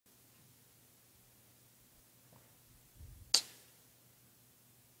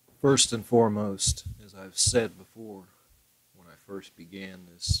First and foremost, as I've said before, when I first began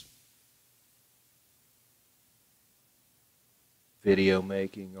this video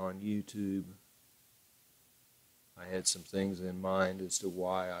making on YouTube, I had some things in mind as to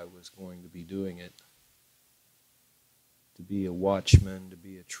why I was going to be doing it. To be a watchman, to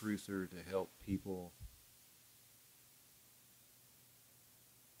be a truther, to help people,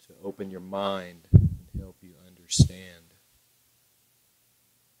 to open your mind and help you understand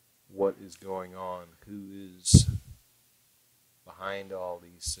what is going on, who is behind all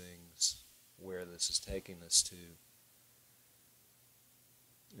these things, where this is taking us to,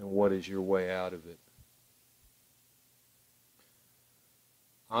 and what is your way out of it.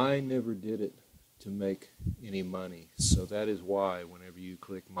 I never did it to make any money, so that is why whenever you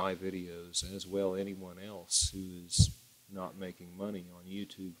click my videos, as well anyone else who is not making money on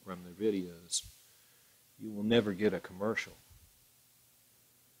YouTube from their videos, you will never get a commercial.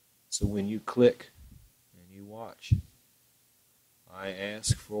 So when you click and you watch, I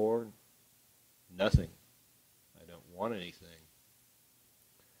ask for nothing. I don't want anything.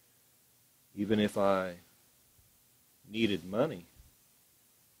 Even if I needed money,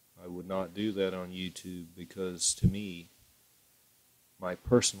 I would not do that on YouTube, because to me, my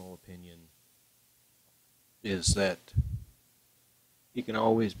personal opinion is that it can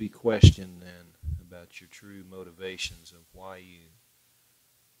always be questioned then about your true motivations of why you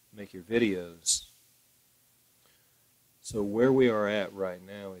make your videos. So where we are at right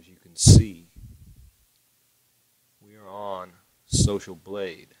now, as you can see, we are on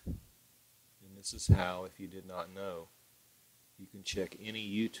SocialBlade. And this is how, if you did not know, you can check any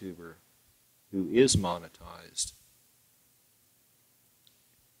YouTuber who is monetized.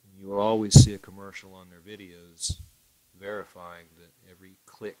 And you will always see a commercial on their videos verifying that every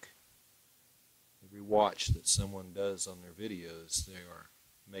click, every watch that someone does on their videos, they are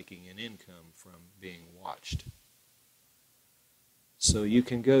making an income from being watched. So you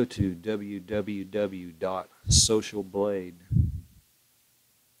can go to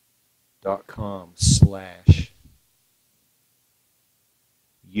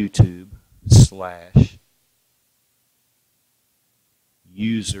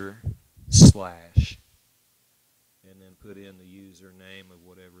and then put in the username of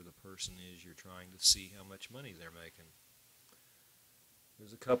whatever the person is you're trying to see how much money they're making.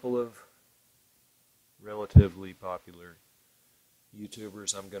 There's a couple of relatively popular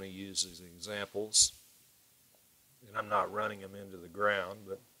YouTubers I'm going to use as examples, and I'm not running them into the ground,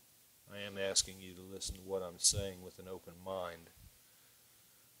 but I am asking you to listen to what I'm saying with an open mind.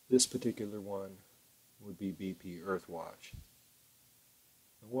 This particular one would be BP Earthwatch.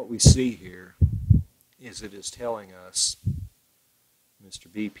 And what we see here is it is telling us Mr.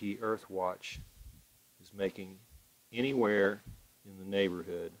 BP Earthwatch is making anywhere in the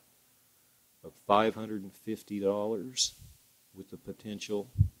neighborhood of $550 with the potential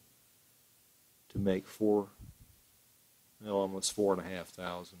to make almost $4.4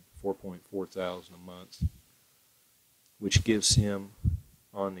 thousand a month, which gives him,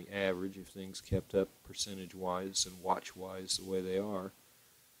 on the average, if things kept up percentage-wise and watch-wise the way they are,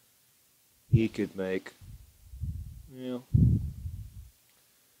 he could make,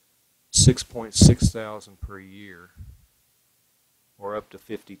 $6.6 thousand per year, or up to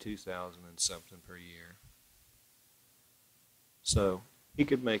 $52,000 and something per year. So he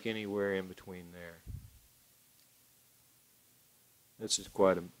could make anywhere in between there. This is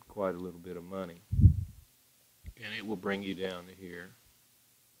quite a little bit of money, and it will bring you down to here,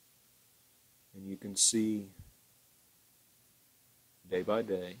 and you can see day by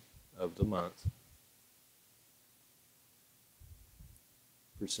day of the month,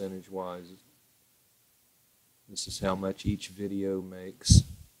 percentage-wise. This is how much each video makes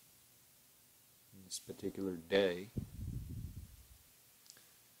in this particular day.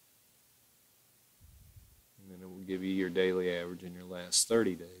 And then it will give you your daily average in your last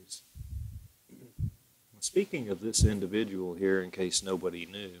 30 days. Speaking of this individual here, in case nobody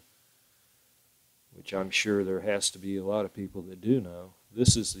knew, which I'm sure there has to be a lot of people that do know,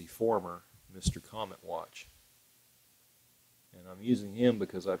 this is the former Mr. Comet Watch. And I'm using him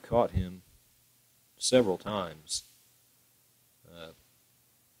because I've caught him several times.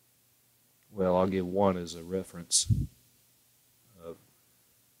 Well, I'll give one as a reference of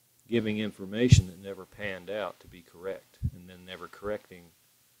giving information that never panned out to be correct, and then never correcting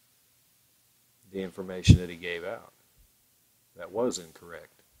the information that he gave out that was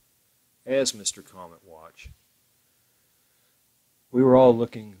incorrect. As Mr. Comet Watch, we were all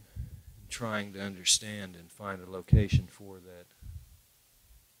looking, trying to understand and find a location for that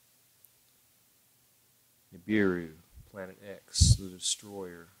Nibiru, Planet X, the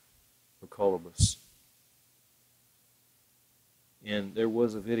destroyer, or colobus. And there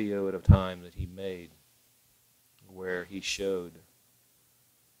was a video at a time that he made where he showed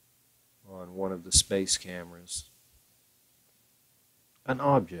on one of the space cameras an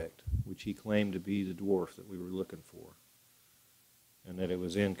object which he claimed to be the dwarf that we were looking for, and that it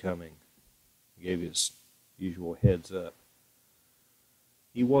was incoming. He gave his usual heads up.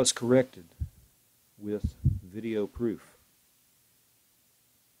 He was corrected with video proof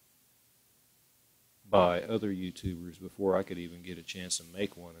by other YouTubers before I could even get a chance to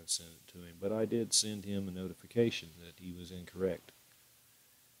make one and send it to him. But I did send him a notification that he was incorrect.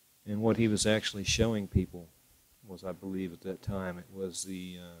 And what he was actually showing people was, I believe at that time, it was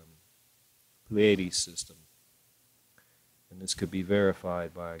the Pleiades system. And this could be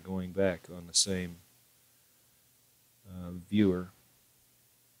verified by going back on the same viewer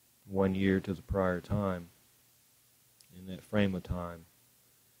 1 year to the prior time, in that frame of time,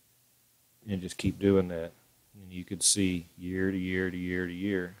 and just keep doing that. And you could see year to year to year to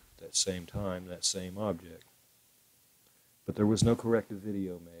year, that same time, that same object. But there was no corrective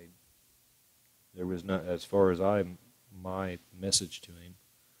video made. There was not, as far as my message to him,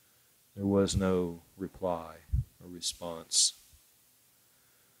 there was no reply or response.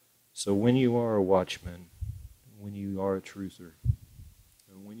 So when you are a watchman, when you are a truther,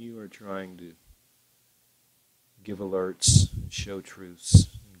 and when you are trying to give alerts and show truths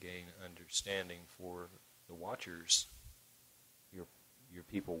and gain understanding for the watchers, your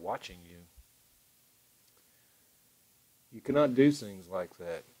people watching you, you cannot do things like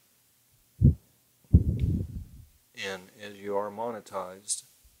that. And as you are monetized,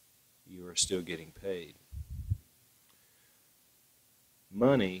 you are still getting paid.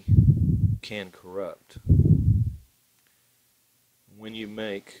 Money can corrupt. When you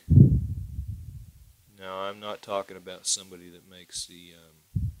make, now I'm not talking about somebody that makes the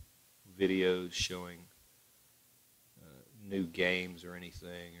videos showing new games or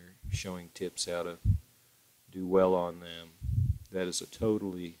anything, or showing tips how to do well on them. That is a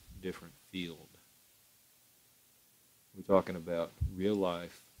totally different field. We're talking about real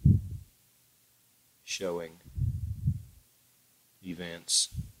life showing events,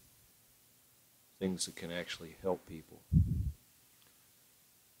 things that can actually help people.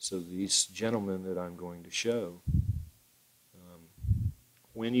 So these gentlemen that I'm going to show,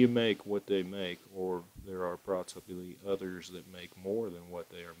 when you make what they make, or there are possibly others that make more than what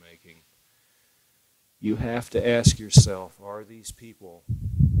they are making, you have to ask yourself, are these people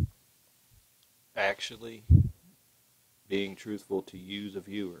actually being truthful to you, the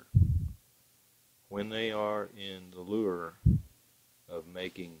viewer, when they are in the lure of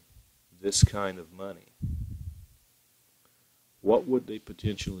making this kind of money? What would they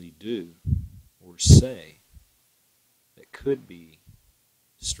potentially do or say that could be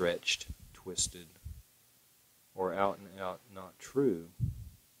stretched, twisted, or out and out not true,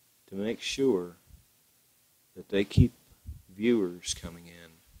 to make sure that they keep viewers coming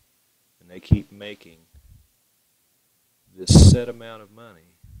in and they keep making this set amount of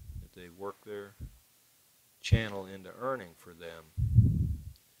money that they work their channel into earning for them?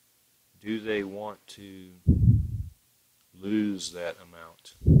 Do they want to lose that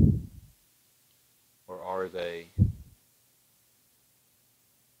amount? Or are they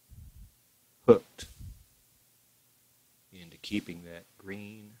hooked into keeping that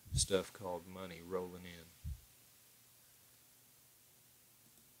green stuff called money rolling in?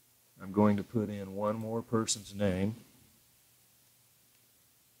 I'm going to put in one more person's name.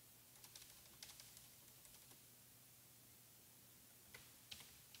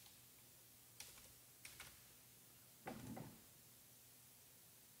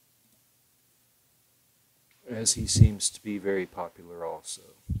 As he seems to be very popular also.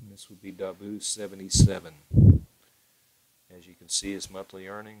 And this would be Dabu77. As you can see, his monthly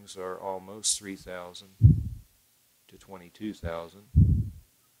earnings are almost 3,000 to 22,000.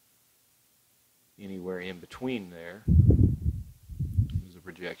 Anywhere in between there is a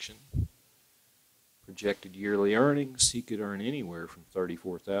projection. Projected yearly earnings, he could earn anywhere from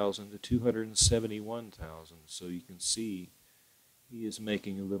 34,000 to 271,000. So you can see he is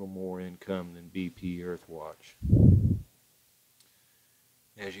making a little more income than BP Earthwatch.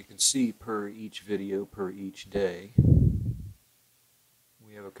 As you can see, per each video, per each day,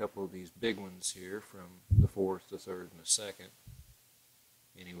 we have a couple of these big ones here from the 4th, the 3rd, and the 2nd.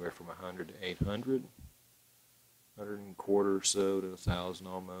 Anywhere from 100 to 800, 100 and a quarter or so to 1,000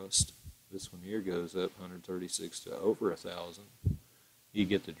 almost. This one here goes up 136 to over 1,000. You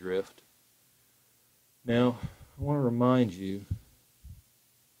get the drift. Now, I want to remind you,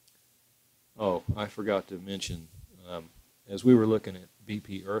 oh, I forgot to mention, as we were looking at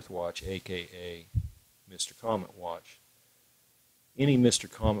BP Earthwatch, aka Mr. Comet Watch, any Mr.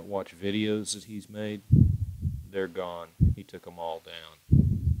 Comet Watch videos that he's made, they're gone. He took them all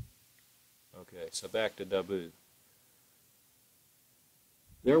down. Okay, so back to Dabu.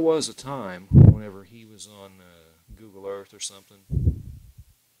 There was a time whenever he was on Google Earth or something,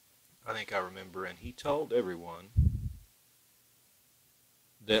 I think I remember, and he told everyone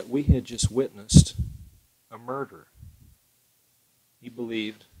that we had just witnessed a murder. He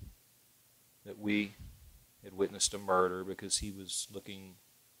believed that we had witnessed a murder because he was looking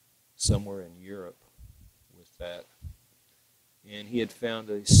somewhere in Europe with that. And he had found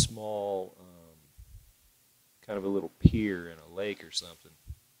a small, kind of a little pier in a lake or something.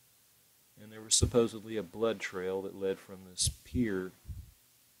 And there was supposedly a blood trail that led from this pier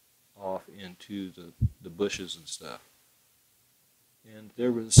off into the bushes and stuff. And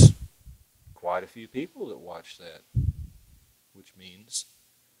there was quite a few people that watched that, which means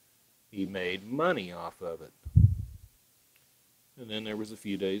he made money off of it. And then there was a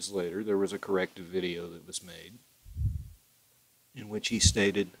few days later, there was a corrective video that was made in which he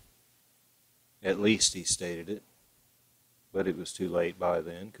stated, at least he stated it, but it was too late by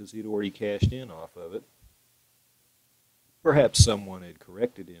then because he'd already cashed in off of it. Perhaps someone had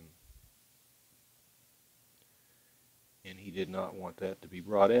corrected him, and he did not want that to be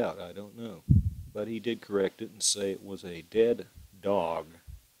brought out. I don't know. But he did correct it and say it was a dead dog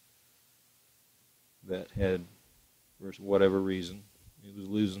that had, for whatever reason, it was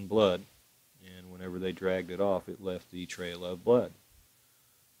losing blood, and whenever they dragged it off, it left the trail of blood.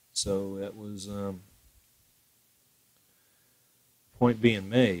 So that was point being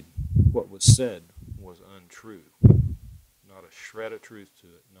made. What was said was untrue. Not a shred of truth to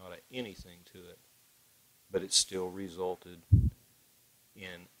it, not anything to it, but it still resulted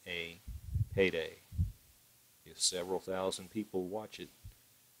in a payday. If several thousand people watch it,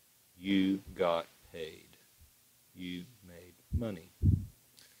 you got paid. You made money.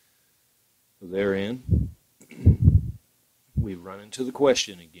 So therein, we run into the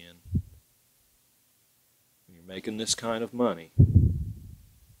question again. When you're making this kind of money, and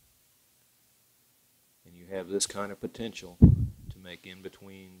you have this kind of potential to make in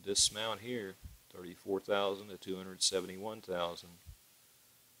between this amount here, 34,000 to 271,000,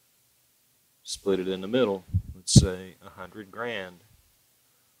 split it in the middle, let's say 100 grand.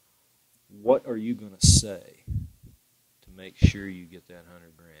 What are you going to say to make sure you get that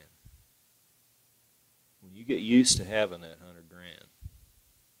 100 grand? When you get used to having that 100 grand,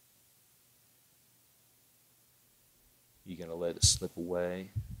 you going to let it slip away?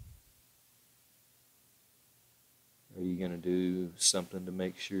 Or are you going to do something to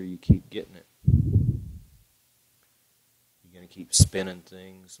make sure you keep getting it? You're going to keep spinning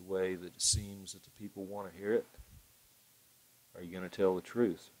things the way that it seems that the people want to hear it? Are you going to tell the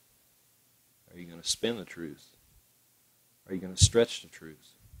truth? Are you going to spin the truth? Are you going to stretch the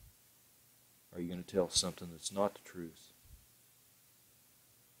truth? Are you going to tell something that's not the truth?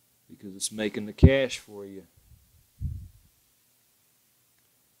 Because it's making the cash for you.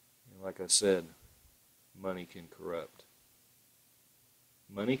 And like I said, money can corrupt.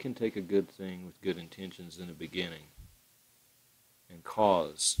 Money can take a good thing with good intentions in the beginning and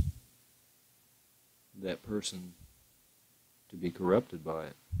cause that person to be corrupted by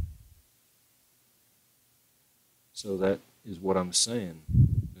it. So that is what I'm saying.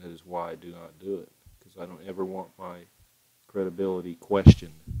 That is why I do not do it, because I don't ever want my credibility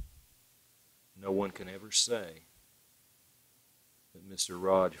questioned. No one can ever say that Mr.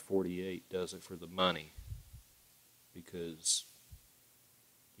 Raj 48 does it for the money, because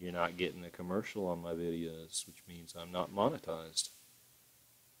you're not getting a commercial on my videos, which means I'm not monetized.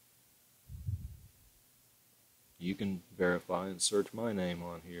 You can verify and search my name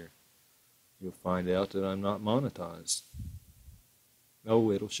on here. You'll find out that I'm not monetized.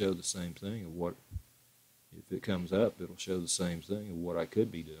 Oh, it'll show the same thing of what, if it comes up, it'll show the same thing of what I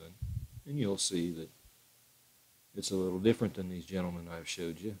could be doing. And you'll see that it's a little different than these gentlemen I've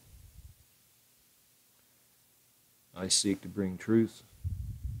showed you. I seek to bring truth,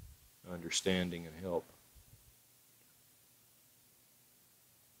 understanding, and help.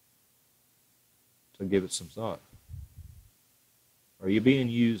 So give it some thought. Are you being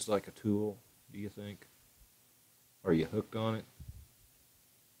used like a tool, do you think? Are you hooked on it?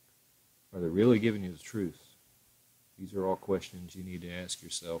 Are they really giving you the truth? These are all questions you need to ask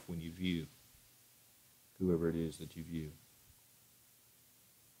yourself when you view whoever it is that you view.